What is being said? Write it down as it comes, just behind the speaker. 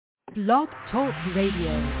Blog Talk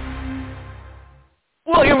Radio.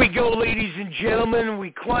 Well, here we go, ladies and gentlemen.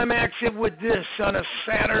 We climax it with this on a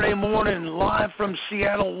Saturday morning, live from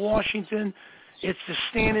Seattle, Washington. It's the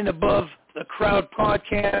Standing Above the Crowd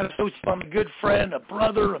podcast, hosted by my good friend, a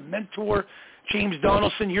brother, a mentor, James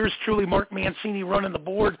Donaldson. Yours truly, Mark Mancini, running the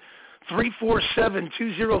board.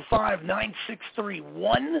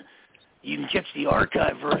 347-205-9631. You can catch the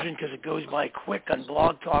archive version because it goes by quick on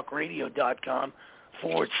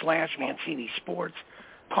blogtalkradio.com/Mancini Sports.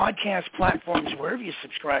 Podcast platforms, wherever you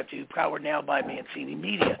subscribe to, powered now by Mancini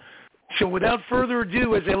Media. So without further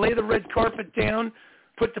ado, as I lay the red carpet down,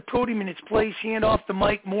 put the podium in its place, hand off the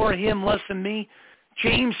mic, more him, less than me.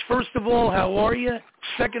 James, first of all, how are you?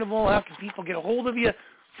 Second of all, how can people get a hold of you?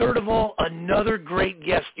 Third of all, another great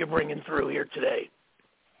guest you're bringing through here today.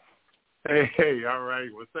 Hey, all right.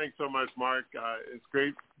 Well, thanks so much, Mark. It's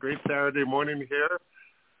great Saturday morning here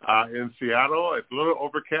in Seattle. It's a little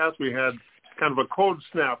overcast. We had kind of a cold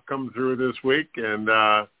snap come through this week and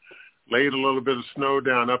laid a little bit of snow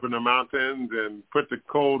down up in the mountains and put the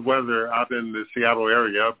cold weather out in the Seattle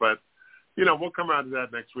area. But, you know, we'll come out of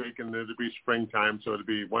that next week, and it'll be springtime, so it'll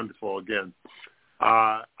be wonderful again.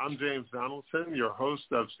 I'm James Donaldson, your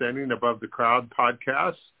host of Standing Above the Crowd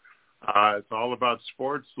podcast. It's all about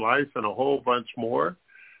sports, life, and a whole bunch more.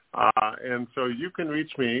 And so you can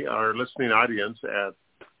reach me, our listening audience, at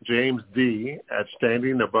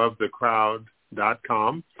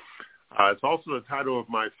jamesd@standingabovethecrowd.com. It's also the title of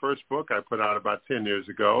my first book I put out about 10 years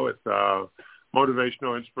ago. It's a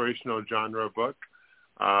motivational, inspirational genre book,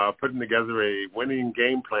 putting together a winning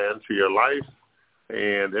game plan for your life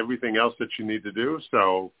and everything else that you need to do.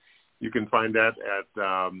 So you can find that at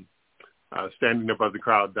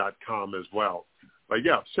standingabovethecrowd.com as well. But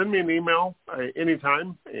yeah, send me an email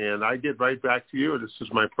anytime, and I get right back to you. This is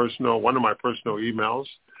one of my personal emails,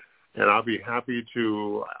 and I'll be happy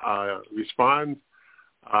to respond,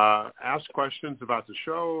 ask questions about the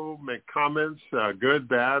show, make comments, good,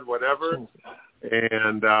 bad, whatever,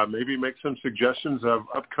 and maybe make some suggestions of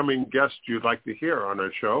upcoming guests you'd like to hear on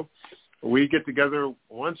our show. We get together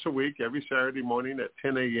once a week, every Saturday morning at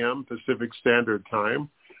 10 a.m. Pacific Standard Time.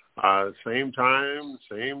 Same time,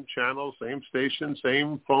 same channel, same station,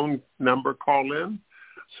 same phone number, call in.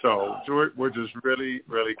 So we're just really,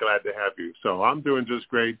 really glad to have you. So I'm doing just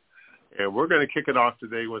great, and we're going to kick it off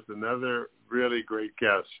today with another really great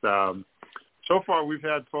guest. So far, we've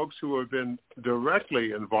had folks who have been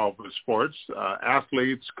directly involved with sports,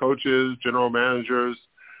 athletes, coaches, general managers,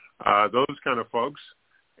 those kind of folks,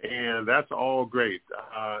 and that's all great.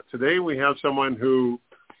 Today we have someone who,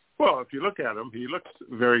 well, if you look at him, he looks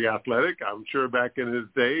very athletic. I'm sure back in his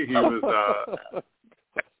day he was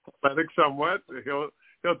athletic somewhat. He'll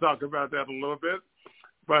talk about that a little bit.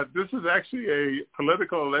 But this is actually a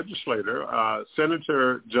political legislator,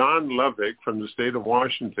 Senator John Lovick from the state of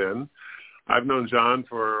Washington. I've known John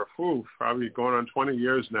for probably going on 20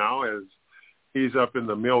 years now, as he's up in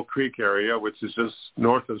the Mill Creek area, which is just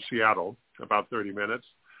north of Seattle, about 30 minutes.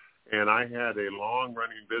 And I had a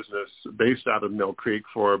long-running business based out of Mill Creek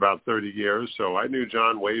for about 30 years. So I knew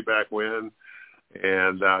John way back when.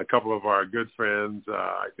 And a couple of our good friends,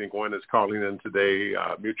 I think one is calling in today,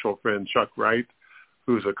 mutual friend Chuck Wright,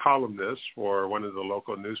 who's a columnist for one of the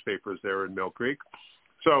local newspapers there in Mill Creek.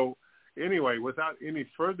 So anyway, without any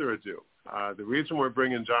further ado, the reason we're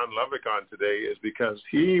bringing John Lovick on today is because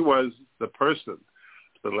he was the person,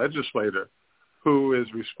 the legislator, who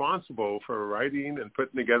is responsible for writing and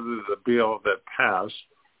putting together the bill that passed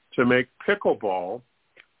to make pickleball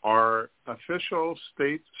our official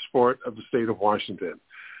state sport of the state of Washington.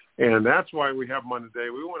 And that's why we have him on today.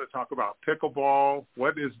 We want to talk about pickleball.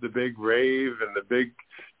 What is the big rave and the big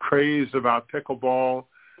craze about pickleball?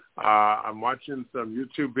 I'm watching some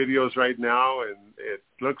YouTube videos right now, and it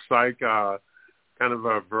looks like kind of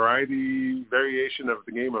a variation of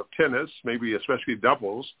the game of tennis, maybe especially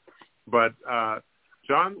doubles. But,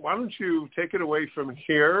 John, why don't you take it away from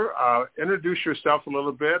here? Introduce yourself a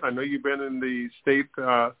little bit. I know you've been in the state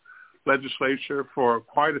legislature for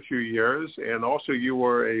quite a few years, and also you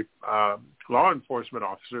were a law enforcement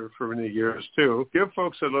officer for many years, too. Give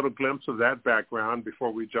folks a little glimpse of that background before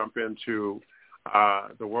we jump into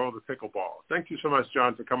the world of pickleball. Thank you so much,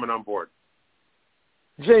 John, for coming on board.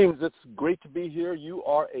 James, it's great to be here. You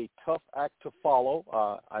are a tough act to follow.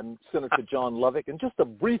 I'm Senator John Lovick. And just a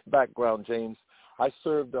brief background, James. I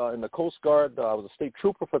served in the Coast Guard. I was a state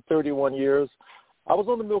trooper for 31 years. I was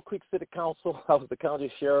on the Mill Creek City Council. I was the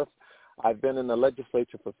county sheriff. I've been in the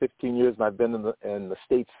legislature for 15 years, and I've been in the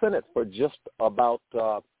state senate for just about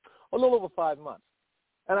a little over 5 months.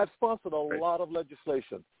 And I've sponsored a lot of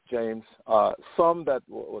legislation, James, some that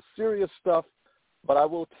was serious stuff, but I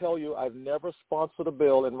will tell you I've never sponsored a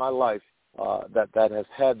bill in my life that has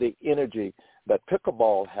had the energy that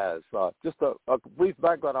pickleball has. Just a brief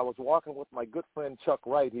background, I was walking with my good friend Chuck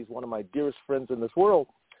Wright. He's one of my dearest friends in this world.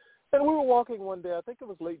 And we were walking one day, I think it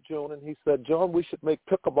was late June, and he said, John, we should make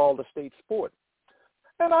pickleball the state sport.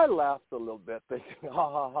 And I laughed a little bit, thinking,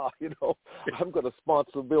 ha, ha, ha, I'm going to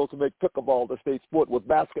sponsor a bill to make pickleball the state sport with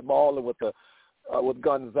basketball and with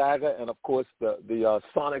Gonzaga, and, of course, the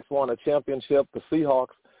Sonics won a championship, the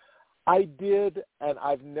Seahawks. I did, and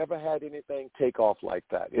I've never had anything take off like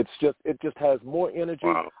that. It just has more energy.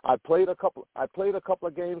 Wow. I played a couple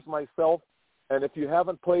of games myself, and if you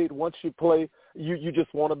haven't played, once you play, you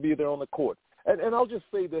just want to be there on the court. And I'll just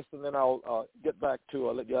say this, and then I'll get back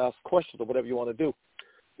to let you ask questions or whatever you want to do.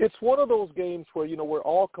 It's one of those games where, we're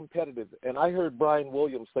all competitive. And I heard Brian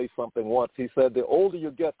Williams say something once. He said, the older you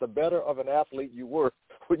get, the better of an athlete you were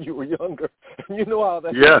when you were younger. And you know how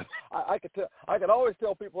that yes. is. I could always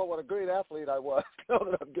tell people what a great athlete I was now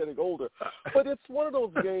that I'm getting older. But it's one of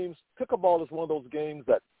those games, pickleball is one of those games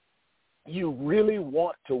that you really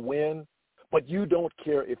want to win, but you don't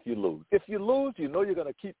care if you lose. If you lose, you're going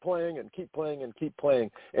to keep playing and keep playing and keep playing.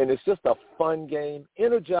 And it's just a fun game,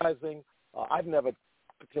 energizing. I've never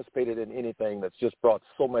participated in anything that's just brought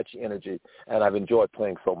so much energy, and I've enjoyed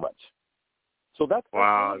playing so much. So that's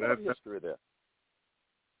history there.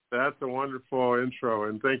 That's a wonderful intro,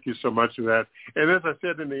 and thank you so much for that. And as I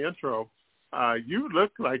said in the intro, you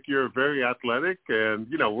look like you're very athletic, and,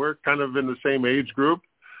 we're kind of in the same age group.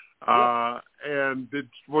 And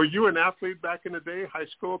were you an athlete back in the day, high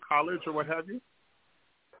school, college, or what have you?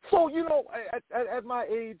 So, at my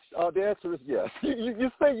age, the answer is yes.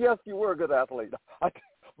 You say yes, you were a good athlete.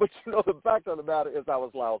 But, the fact of the matter is I was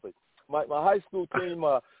lousy. My high school team,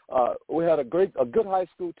 we had a good high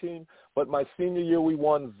school team, but my senior year we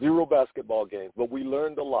won 0 basketball games, but we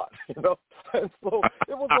learned a lot, And so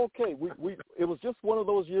it was okay. It was just one of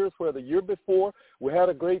those years where the year before we had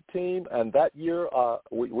a great team, and that year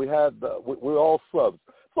we were all subs.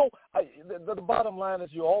 So the bottom line is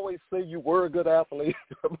you always say you were a good athlete,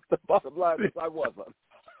 but the bottom line is I wasn't.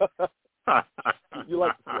 But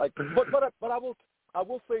I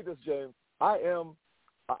will say this, James.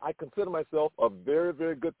 I consider myself a very,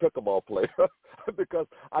 very good pickleball player because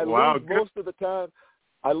I lose most of the time.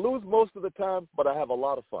 I lose most of the time, but I have a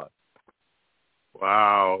lot of fun.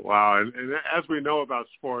 Wow. And as we know about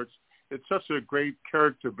sports, it's such a great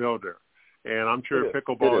character builder. And I'm sure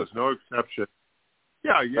pickleball is no exception.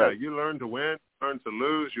 Yeah. Right. You learn to win, you learn to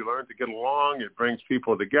lose, you learn to get along. It brings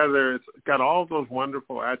people together. It's got all those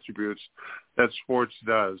wonderful attributes that sports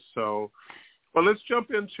does. So, well, let's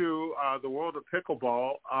jump into the world of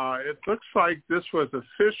pickleball. It looks like this was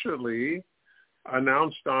officially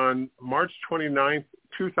announced on March 29th,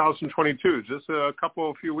 2022, just a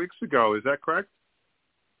few weeks ago. Is that correct?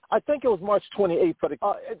 I think it was March 28th. But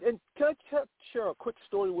and can I share a quick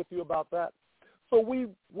story with you about that? So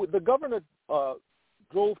the governor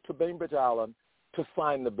drove to Bainbridge Island to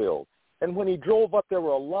sign the bill. And when he drove up, there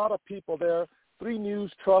were a lot of people there, 3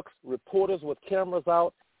 news trucks, reporters with cameras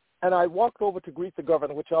out. And I walked over to greet the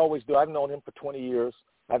governor, which I always do. I've known him for 20 years.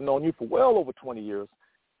 I've known you for well over 20 years.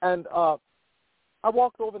 And I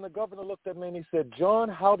walked over, and the governor looked at me, and he said, John,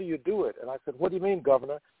 how do you do it? And I said, what do you mean,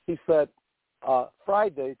 Governor? He said,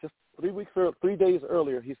 Friday, just 3 days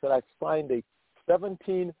earlier, he said, I signed a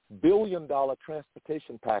 $17 billion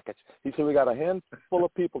transportation package. He said, we got a handful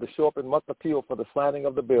of people to show up in Mukilteo for the signing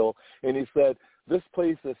of the bill. And he said, this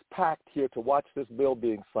place is packed here to watch this bill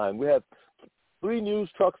being signed. We had 3 news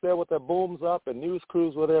trucks there with their booms up, and news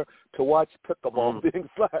crews were there to watch pickleball being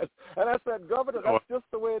signed. And I said, Governor, that's just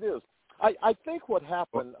the way it is. I think what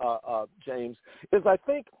happened, James, is I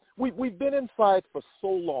think we've been inside for so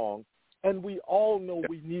long, and we all know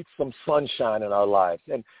we need some sunshine in our lives.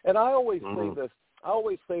 And I always say this. I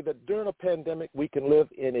always say that during a pandemic, we can live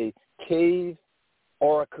in a cave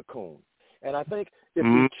or a cocoon. And I think if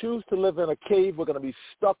we choose to live in a cave, we're going to be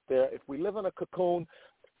stuck there. If we live in a cocoon,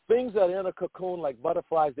 things that are in a cocoon like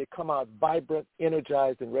butterflies, they come out vibrant,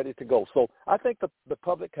 energized, and ready to go. So I think the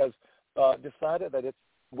public has decided that if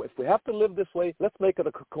we have to live this way, let's make it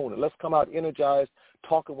a cocoon. And let's come out energized,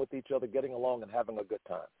 talking with each other, getting along, and having a good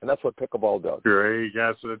time. And that's what pickleball does. Great.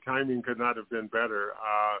 Yeah, so the timing could not have been better.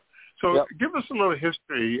 Give us a little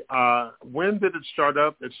history. When did it start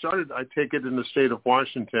up? It started, I take it, in the state of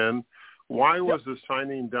Washington. Why was the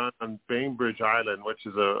signing done on Bainbridge Island, which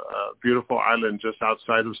is a beautiful island just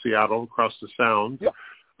outside of Seattle, across the Sound? Yeah.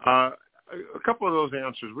 A couple of those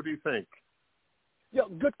answers. What do you think? Yeah,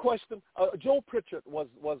 good question. Joe Pritchard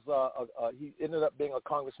he ended up being a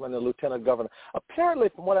congressman and a lieutenant governor. Apparently,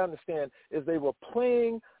 from what I understand, is they were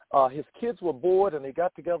playing his kids were bored, and they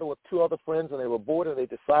got together with two other friends, and they were bored, and they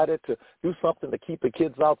decided to do something to keep the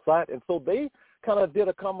kids outside. And so they kind of did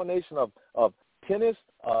a combination of tennis,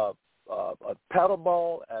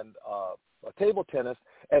 paddleball, and table tennis,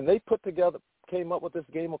 and they came up with this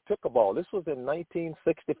game of pickleball. This was in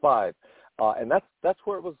 1965, and that's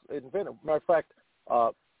where it was invented. Matter of fact,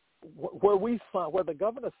 where the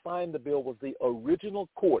governor signed the bill was the original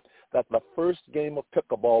court that the first game of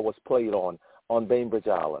pickleball was played on Bainbridge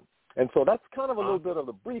Island. And so that's kind of a little bit of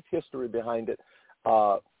the brief history behind it.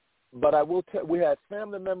 But I will tell, we had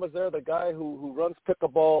family members there. The guy who runs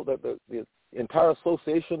pickleball, the entire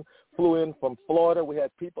association flew in from Florida. We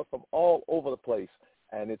had people from all over the place.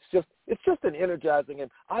 And it's just an energizing.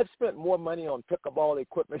 And I've spent more money on pickleball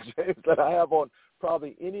equipment, James, than I have on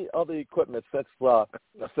probably any other equipment since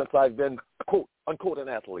I've been quote unquote an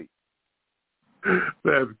athlete.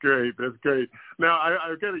 That's great. That's great. Now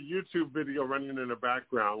I've got a YouTube video running in the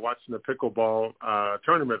background, watching the pickleball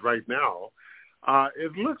tournament right now.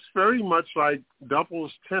 It looks very much like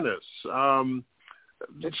doubles tennis.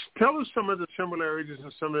 Tell us some of the similarities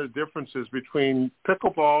and some of the differences between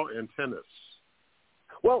pickleball and tennis.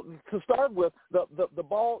 Well, to start with, the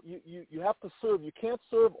ball, you have to serve. You can't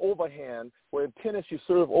serve overhand, where in tennis you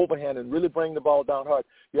serve overhand and really bring the ball down hard.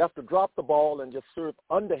 You have to drop the ball and just serve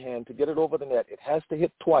underhand to get it over the net. It has to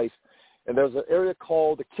hit twice. And there's an area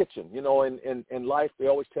called the kitchen. You know, in life they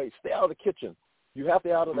always tell you, stay out of the kitchen. You have to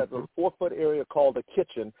be out of that little 4-foot area called the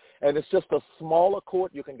kitchen. And it's just a smaller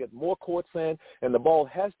court. You can get more courts in, and the ball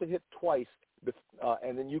has to hit twice.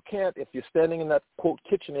 And then you can't, if you're standing in that, quote,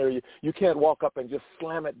 kitchen area, you can't walk up and just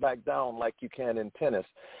slam it back down like you can in tennis.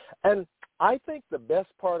 And I think the best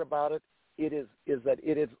part about it is that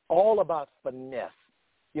it is all about finesse.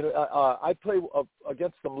 You know, I play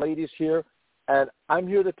against some ladies here, and I'm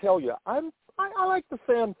here to tell you, I like to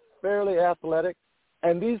say I'm fairly athletic,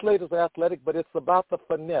 and these ladies are athletic, but it's about the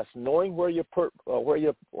finesse, knowing where your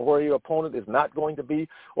opponent is not going to be,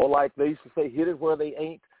 or like they used to say, hit it where they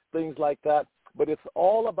ain't. Things like that, but it's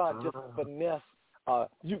all about just finesse.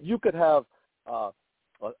 You could have an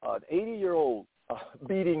 80-year-old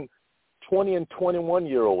beating 20 and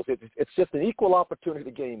 21-year-olds. It's just an equal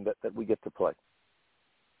opportunity game that we get to play.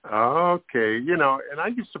 Okay, you know, and I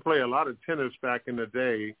used to play a lot of tennis back in the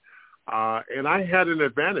day, and I had an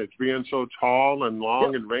advantage being so tall and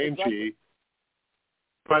long and rangy, exactly.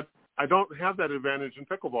 But I don't have that advantage in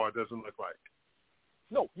pickleball, it doesn't look like.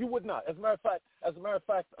 No, you would not. As a matter of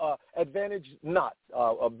fact, advantage not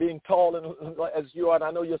being tall and as you are. And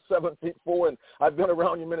I know you're 7'4", and I've been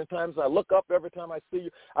around you many times. I look up every time I see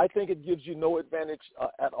you. I think it gives you no advantage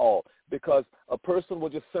at all, because a person will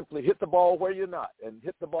just simply hit the ball where you're not and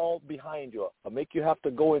hit the ball behind you, or make you have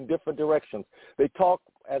to go in different directions. They talk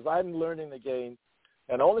as I'm learning the game.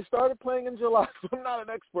 And I only started playing in July, so I'm not an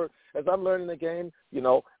expert. As I'm learning the game, you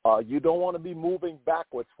know, you don't want to be moving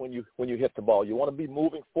backwards when you hit the ball. You want to be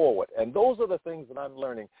moving forward. And those are the things that I'm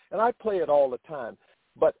learning. And I play it all the time.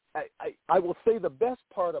 But I will say the best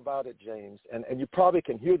part about it, James, and you probably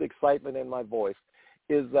can hear the excitement in my voice,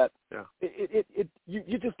 is that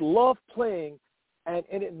you just love playing, and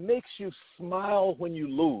it makes you smile when you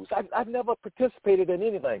lose. I've never participated in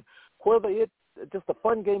anything, whether it's just a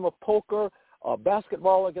fun game of poker,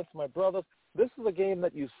 basketball against my brothers. This is a game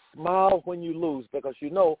that you smile when you lose, because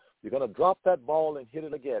you know you're going to drop that ball and hit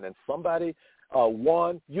it again. And somebody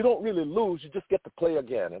won. You don't really lose. You just get to play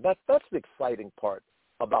again. And that's the exciting part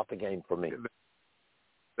about the game for me.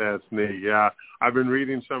 That's neat, yeah. I've been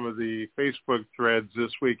reading some of the Facebook threads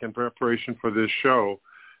this week in preparation for this show,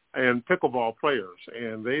 and pickleball players.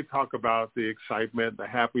 And they talk about the excitement, the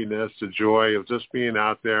happiness, the joy of just being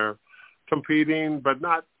out there, competing, but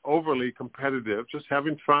not overly competitive, just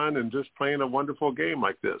having fun and just playing a wonderful game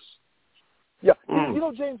like this. Yeah. You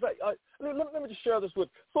know, James, let me just share this with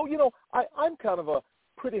you. So, you know, I'm kind of a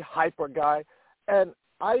pretty hyper guy, and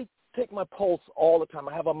I take my pulse all the time.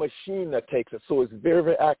 I have a machine that takes it, so it's very,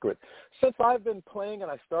 very accurate. Since I've been playing, and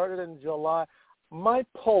I started in July, my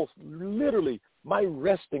pulse, literally, my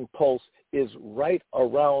resting pulse is right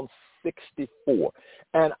around 64,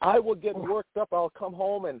 and I will get worked up. I'll come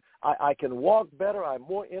home and I can walk better. I'm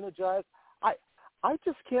more energized. I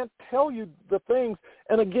just can't tell you the things.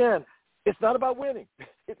 And again, it's not about winning.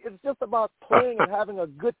 It's just about playing and having a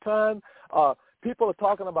good time. People are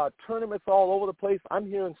talking about tournaments all over the place. I'm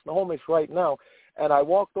here in Snohomish right now, and I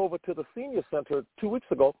walked over to the senior center 2 weeks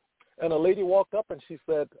ago, and a lady walked up and she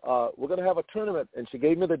said, we're going to have a tournament, and she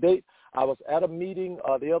gave me the date. I was at a meeting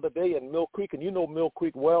the other day in Mill Creek, and you know Mill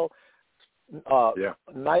Creek well.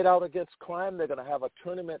 Night Out Against Crime. They're going to have a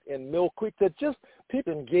tournament in Mill Creek. They're just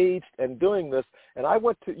people engaged and doing this. And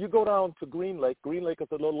you go down to Green Lake. Green Lake is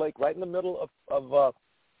a little lake right in the middle of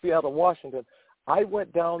Seattle, Washington. I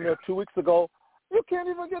went down there 2 weeks ago. You can't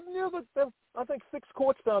even get near I think 6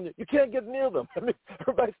 courts down there. You can't get near them. I mean,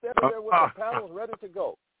 everybody's standing there with their paddles ready to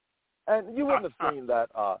go. And you wouldn't have seen that,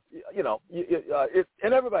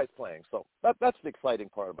 and everybody's playing. So that's the exciting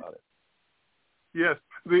part about it. Yes,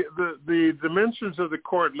 the dimensions of the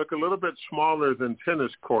court look a little bit smaller than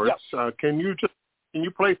tennis courts. Yep. Can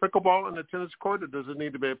you play pickleball on a tennis court, or does it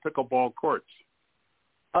need to be a pickleball courts?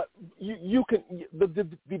 You can.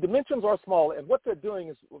 The dimensions are small, and what they're doing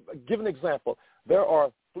is, give an example. There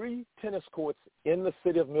are 3 tennis courts in the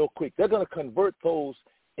city of Mill Creek. They're going to convert those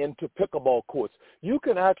into pickleball courts. You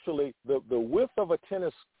can actually, the width of a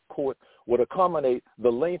tennis court would accommodate the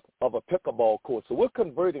length of a pickleball court. So we're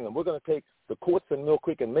converting them. We're going to take the courts in Mill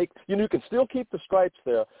Creek and you can still keep the stripes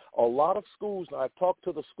there. A lot of schools, now I've talked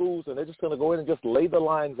to the schools, and they're just going to go in and just lay the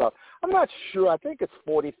lines out. I'm not sure. I think it's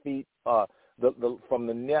 40 feet from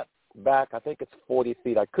the net back. I think it's 40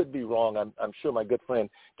 feet. I could be wrong. I'm sure my good friend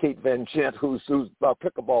Kate Van Gent, who's our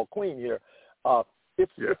pickleball queen here,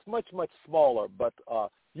 it's much, much smaller, but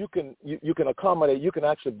you can accommodate. You can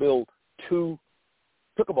actually build 2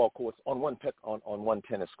 pickleball courts on one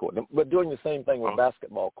tennis court. We're doing the same thing with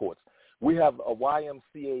basketball courts. We have a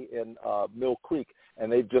YMCA in Mill Creek,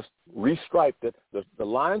 and they've just restriped it. The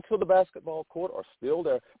lines for the basketball court are still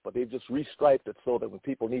there, but they've just restriped it so that when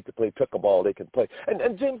people need to play pickleball, they can play.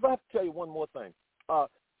 And James, I have to tell you one more thing.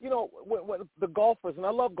 When the golfers, and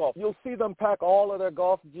I love golf, you'll see them pack all of their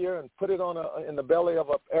golf gear and put it in the belly of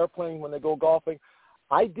an airplane when they go golfing.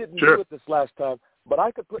 I didn't do it this last time, but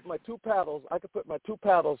I could put my 2 paddles.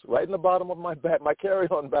 Right in the bottom of my bag, my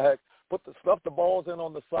carry-on bag. Stuff the balls in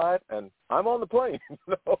on the side, and I'm on the plane.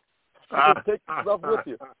 You can take the stuff with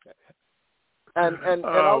you. And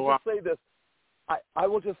I'll just say this. I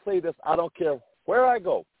will just say this. I don't care where I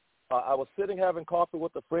go. I was sitting having coffee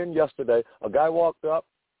with a friend yesterday. A guy walked up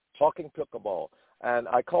talking pickleball. And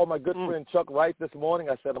I called my good friend Chuck Wright this morning.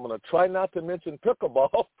 I said, I'm going to try not to mention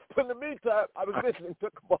pickleball. But in the meantime, I was mentioning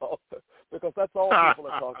pickleball because that's all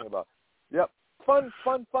people are talking about. Yep. Fun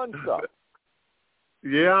stuff.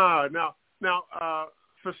 Yeah. Now,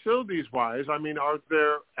 facilities-wise, I mean, are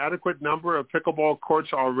there adequate number of pickleball courts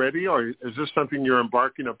already, or is this something you're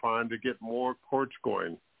embarking upon to get more courts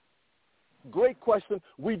going? Great question.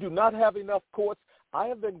 We do not have enough courts. I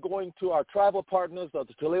have been going to our tribal partners, the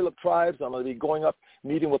Tulalip tribes. I'm going to be going up,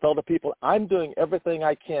 meeting with other people. I'm doing everything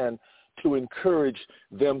I can to encourage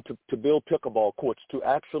them to build pickleball courts, to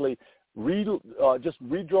actually just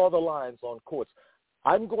redraw the lines on courts.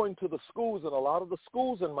 I'm going to the schools, and a lot of the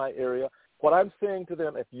schools in my area, what I'm saying to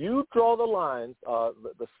them, if you draw the lines,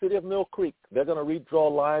 the city of Mill Creek, they're going to redraw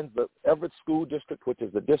lines. The Everett School District, which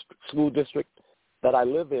is the school district that I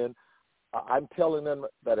live in, I'm telling them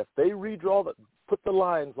that if they put the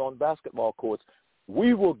lines on basketball courts,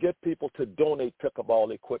 we will get people to donate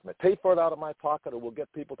pickleball equipment. Pay for it out of my pocket, or we'll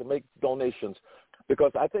get people to make donations,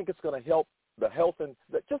 because I think it's going to help the health and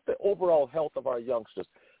just the overall health of our youngsters.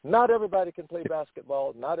 Not everybody can play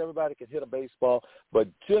basketball. Not everybody can hit a baseball, but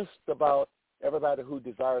just about everybody who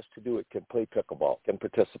desires to do it can play pickleball, can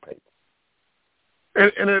participate.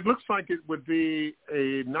 And it looks like it would be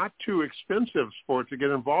a not too expensive sport to get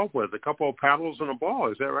involved with, a couple of paddles and a ball.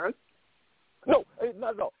 Is that right? No,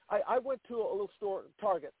 not at all. I went to a little store,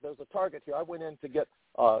 Target. There's a Target here. I went in to get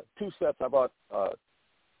 2 sets. I bought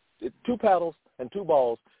 2 paddles and 2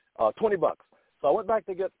 balls, $20. So I went back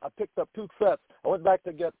I picked up 2 sets. I went back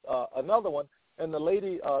to get another one, and the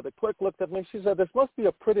lady, the clerk looked at me. She said, this must be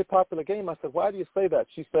a pretty popular game. I said, why do you say that?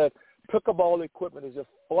 She said, pickleball equipment is just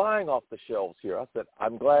flying off the shelves here. I said,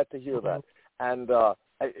 I'm glad to hear that. And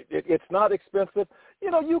it's not expensive.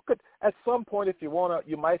 You could, at some point, if you want to,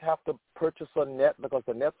 you might have to purchase a net, because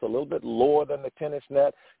the net's a little bit lower than the tennis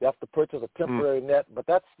net. You have to purchase a temporary net, but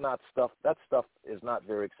that stuff is not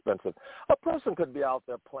very expensive. A person could be out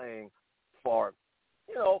there playing for,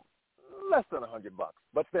 less than $100,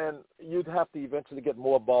 but then you'd have to eventually get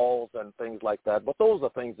more balls and things like that. But those are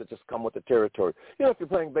things that just come with the territory. If you're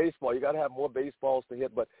playing baseball, you got to have more baseballs to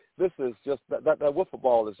hit. But this is just that wiffle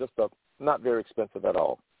ball is just not very expensive at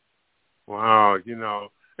all. Wow,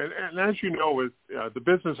 and as you know, with the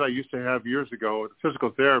business I used to have years ago,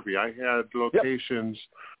 physical therapy, I had locations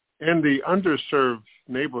in the underserved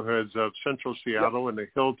neighborhoods of Central Seattle and the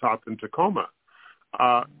Hilltop in Tacoma.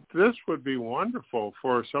 This would be wonderful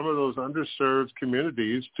for some of those underserved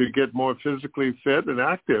communities to get more physically fit and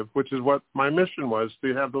active, which is what my mission was,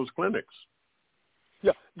 to have those clinics.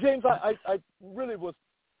 Yeah, James, I really was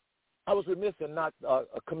I was remiss in not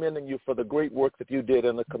commending you for the great work that you did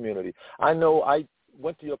in the community. I know I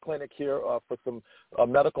went to your clinic here for some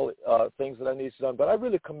medical things that I needed done, but I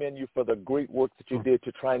really commend you for the great work that you did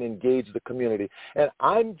to try and engage the community. And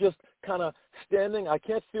I'm just kind of standing. I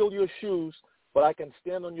can't feel your shoes, but I can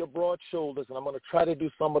stand on your broad shoulders, and I'm going to try to do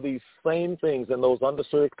some of these same things in those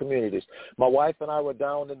underserved communities. My wife and I were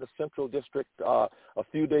down in the Central District a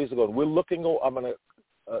few days ago, and we're looking. I'm going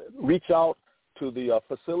to reach out to the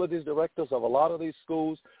facilities directors of a lot of these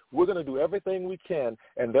schools. We're going to do everything we can,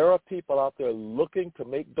 and there are people out there looking to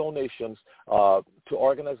make donations to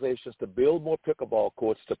organizations to build more pickleball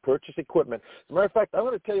courts, to purchase equipment. As a matter of fact, I'm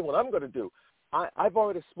going to tell you what I'm going to do.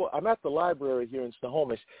 I'm at the library here in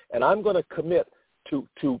Snohomish, and I'm going to commit to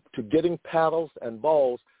getting paddles and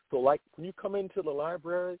balls. So, like, when you come into the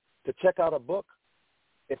library to check out a book,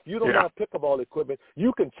 if you don't have pickleball equipment,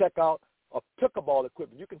 you can check out a pickleball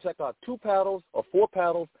equipment. You can check out 2 paddles or 4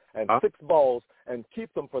 paddles and 6 balls and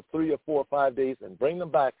keep them for 3 or 4 or 5 days and bring them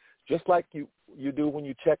back just like you do when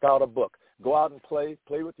you check out a book. Go out and play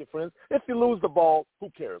with your friends. If you lose the ball, who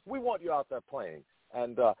cares? We want you out there playing.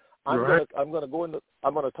 And I'm going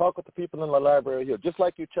to talk with the people in the library here. Just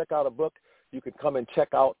like you check out a book, you can come and check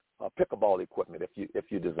out pickleball equipment if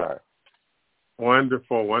you desire.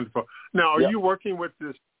 Wonderful, wonderful. Now, are you working with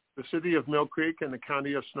the city of Mill Creek and the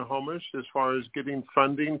county of Snohomish as far as getting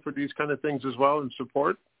funding for these kind of things as well and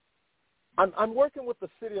support? I'm working with the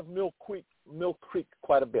city of Mill Creek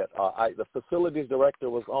quite a bit. The facilities director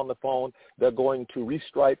was on the phone. They're going to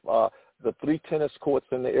restripe the 3 tennis courts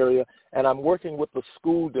in the area, and I'm working with the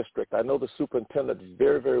school district. I know the superintendent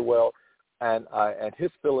very, very well, and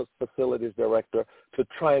his facilities director to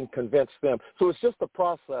try and convince them. So it's just a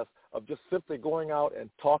process of just simply going out and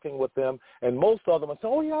talking with them, and most of them say,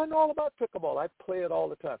 oh, yeah, I know all about pickleball. I play it all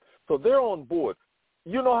the time. So they're on board.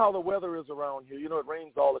 You know how the weather is around here. You know it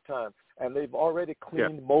rains all the time, and they've already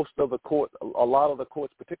cleaned most of the courts, a lot of the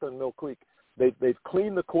courts, particularly in Mill Creek. They've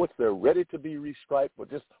cleaned the courts. They're ready to be restriped. We're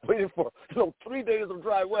just waiting for 3 days of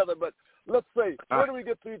dry weather. But let's say, where do we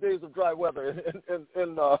get 3 days of dry weather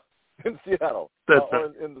in Seattle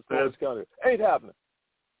or in the Snohomish County? Ain't happening.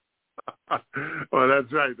 Well,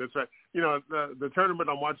 that's right. That's right. You know, the tournament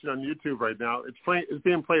I'm watching on YouTube right now, it's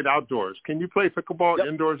being played outdoors. Can you play pickleball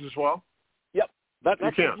indoors as well? Yep. That's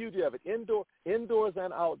the beauty of it. Indoors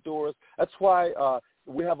and outdoors. That's why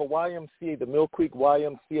we have a YMCA, the Mill Creek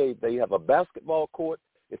YMCA. They have a basketball court.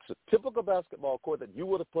 It's a typical basketball court that you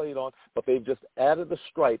would have played on, but they've just added a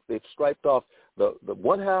stripe. They've striped off the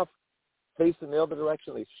one half facing the other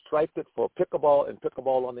direction. They striped it for pickleball and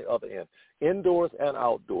pickleball on the other end, indoors and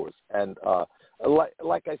outdoors. And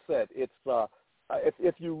like I said, it's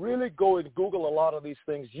if you really go and Google a lot of these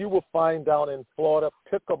things, you will find down in Florida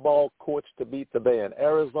pickleball courts to beat the band.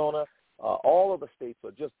 Arizona, all of the states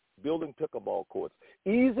are just building pickleball courts.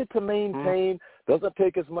 Easy to maintain, doesn't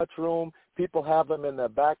take as much room. People have them in their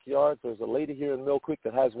backyards. There's a lady here in Mill Creek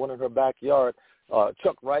that has one in her backyard.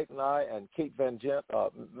 Chuck Wright and I and Kate Van Gent,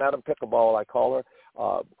 Madam Pickleball, I call her.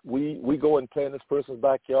 We go and play in this person's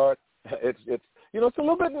backyard. It's it's a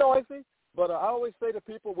little bit noisy, but I always say to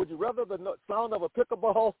people, would you rather the sound of a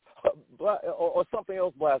pickleball or something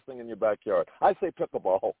else blasting in your backyard? I say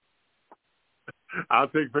pickleball. I'll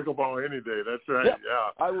take pickleball any day. That's right. Yeah.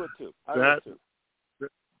 I would too. That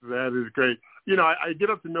is great. You know, I get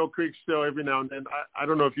up to Mill Creek still every now and then. I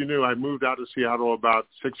don't know if you knew, I moved out of Seattle about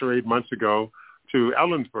 6 or 8 months ago to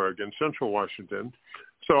Ellensburg in Central Washington.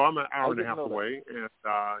 So I'm an hour and a half away. And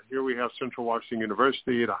here we have Central Washington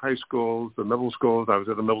University, the high schools, the middle schools. I was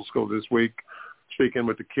at the middle school this week speaking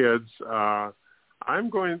with the kids.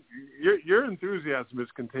 Your enthusiasm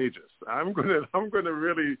is contagious. I'm going to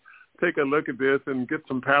really take a look at this and get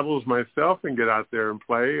some paddles myself and get out there and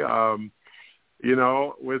play.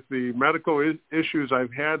 With the medical issues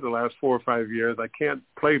I've had the last 4 or 5 years, I can't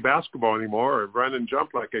play basketball anymore or run and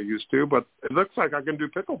jump like I used to, but it looks like I can do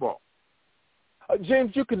pickleball.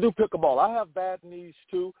 James, you can do pickleball. I have bad knees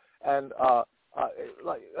too, and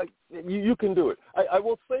you can do it. I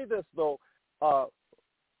will say this, though.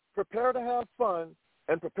 Prepare to have fun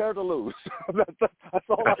and prepare to lose. That's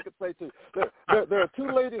all I can say to you. There are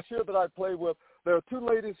 2 ladies here that I play with.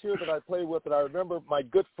 And I remember my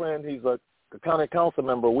good friend, he's a county council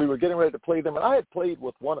member. We were getting ready to play them, and I had played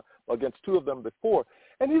with against 2 of them before.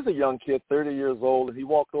 And he's a young kid, 30 years old, and he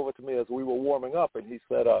walked over to me as we were warming up, and he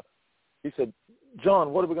said,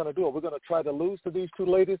 John, what are we going to do? Are we going to try to lose to these 2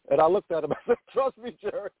 ladies? And I looked at him. I said, trust me,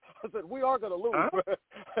 Jerry. I said, we are going to lose. Huh?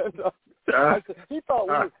 And I said, he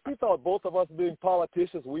thought both of us being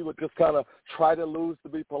politicians, we would just kind of try to lose to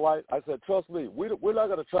be polite. I said, trust me, we're not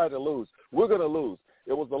going to try to lose. We're going to lose.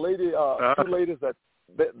 It was the lady, 2 ladies that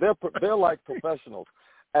they're like professionals.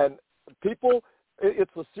 And people,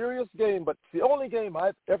 it's a serious game, but it's the only game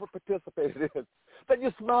I've ever participated in that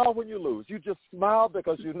you smile when you lose. You just smile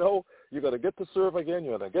because you know you're going to get to serve again,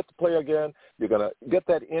 you're going to get to play again, you're going to get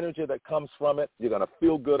that energy that comes from it, you're going to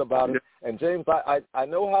feel good about it. And, James, I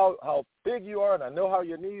know how big you are, and I know how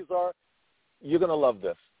your knees are. You're going to love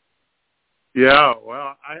this. Yeah,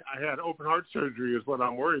 well, I had open heart surgery is what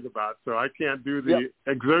I'm worried about, so I can't do the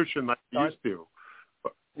exertion like I used to.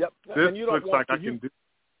 But this and you don't looks like I can do.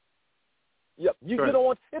 Yep, you don't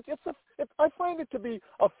want I find it to be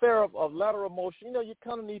a fair of lateral motion. You know, you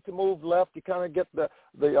kind of need to move left. You kind of get the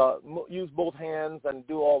use both hands and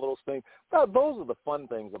do all those things. Now, those are the fun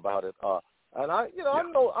things about it. And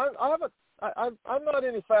I'm not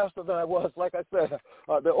any faster than I was. Like I said,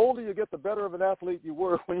 the older you get, the better of an athlete you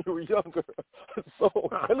were when you were younger. So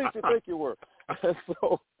at least you think you were.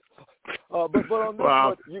 So, but on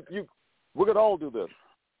this one, we're gonna all do this.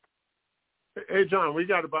 Hey, John, we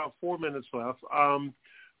got about 4 minutes left.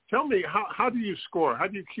 Tell me, how do you score? How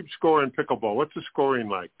do you keep score in pickleball? What's the scoring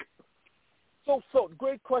like? So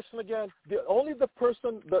great question again.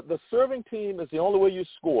 The serving team is the only way you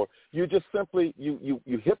score. You just simply, you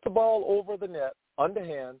hit the ball over the net,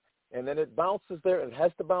 underhand, and then it bounces there and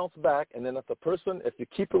has to bounce back. And then if you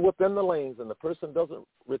keep it within the lanes and the person doesn't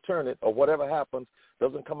return it or whatever happens,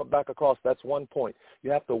 doesn't come back across, that's 1 point.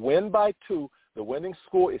 You have to win by 2. The winning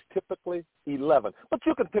score is typically 11. But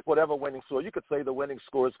you can pick whatever winning score. You could say the winning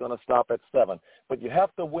score is going to stop at 7. But you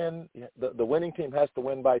have to win. The winning team has to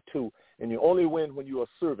win by 2, and you only win when you are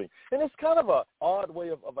serving. And it's kind of an odd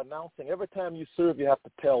way of announcing. Every time you serve, you have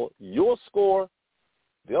to tell your score,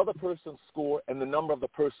 the other person's score, and the number of the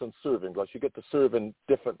person serving, because you get to serve in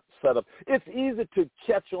different setups. It's easy to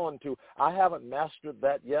catch on to. I haven't mastered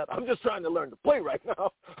that yet. I'm just trying to learn to play right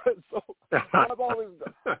now. So I'm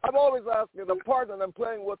always asking the partner I'm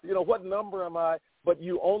playing with, what number am I? But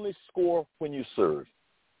you only score when you serve.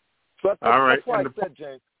 So that's why I said,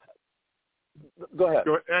 James. Go ahead.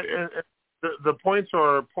 The points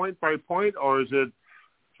are point by point, or is it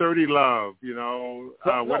 30 love?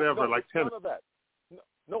 Whatever, like 10. None of that.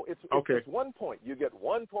 No, it's 1 point. You get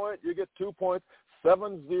 1 point, you get 2 points,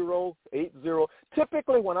 7-0, 8-0.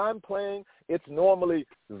 Typically, when I'm playing, it's normally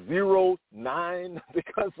 0-9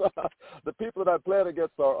 because the people that I play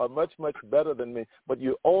against are much, much better than me. But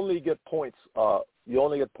you only get points. You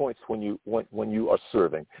only get points when you are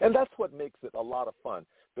serving, and that's what makes it a lot of fun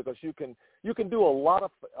because you can do a lot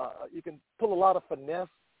of you can pull a lot of finesse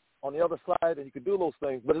on the other side, and you can do those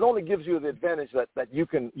things. But it only gives you the advantage that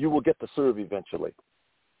you will get to serve eventually.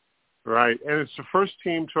 Right, and it's the first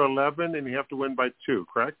team to 11, and you have to win by 2,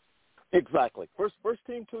 correct? Exactly. First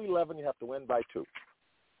team to 11, you have to win by 2.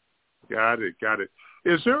 Got it.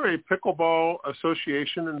 Is there a pickleball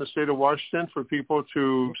association in the state of Washington for people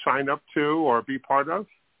to sign up to or be part of?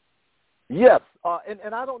 Yes,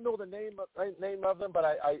 and I don't know the name of them, but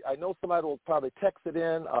I know somebody will probably text it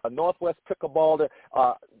in. Northwest Pickleball,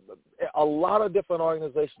 a lot of different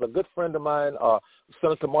organizations. A good friend of mine,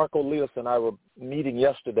 Senator Marco Leas, and I were meeting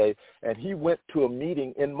yesterday, and he went to a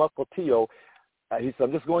meeting in Mukilteo. He said,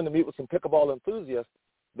 I'm just going to meet with some pickleball enthusiasts.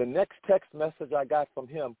 The next text message I got from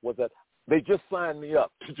him was that they just signed me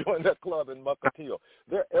up to join that club in Mukilteo.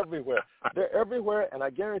 They're everywhere, and I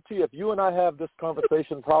guarantee if you and I have this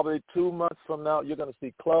conversation probably 2 months from now, you're going to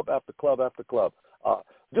see club after club after club.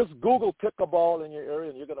 Just Google pickleball in your area,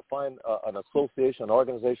 and you're going to find an association, an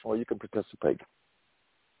organization where you can participate.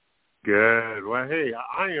 Good. Well, hey,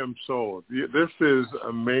 I am sold. This is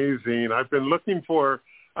amazing. I've been looking for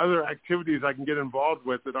other activities I can get involved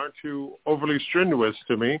with that aren't too overly strenuous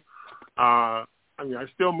to me. I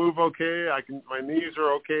still move okay. My knees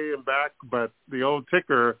are okay and back, but the old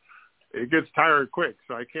ticker, it gets tired quick,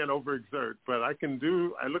 so I can't overexert. But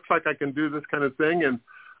it looks like I can do this kind of thing, and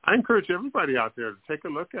I encourage everybody out there to take a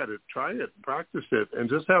look at it, try it, practice it, and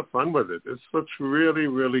just have fun with it. This looks really,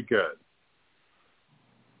 really good.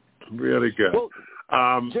 Really good. Well,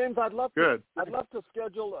 James, I'd love to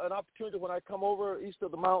schedule an opportunity when I come over east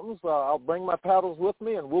of the mountains. I'll bring my paddles with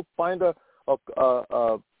me, and we'll find a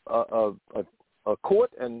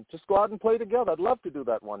court and just go out and play together. I'd love to do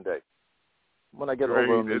that one day when I get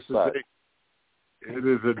over on this side. It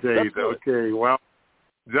is a date. Okay. Well,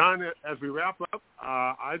 John, as we wrap up,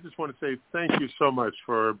 I just want to say thank you so much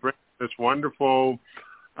for bringing this wonderful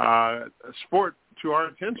sport to our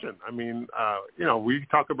attention. I mean, we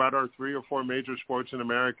talk about our 3 or 4 major sports in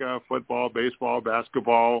America: football, baseball,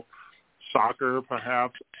 basketball, soccer,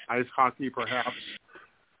 perhaps, ice hockey, perhaps.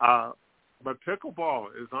 But pickleball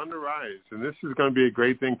is on the rise, and this is going to be a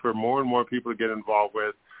great thing for more and more people to get involved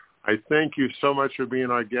with. I thank you so much for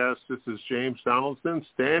being our guest. This is James Donaldson,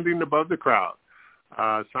 standing above the crowd.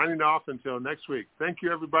 Signing off until next week. Thank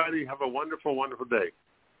you, everybody. Have a wonderful, wonderful day.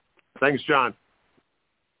 Thanks, John.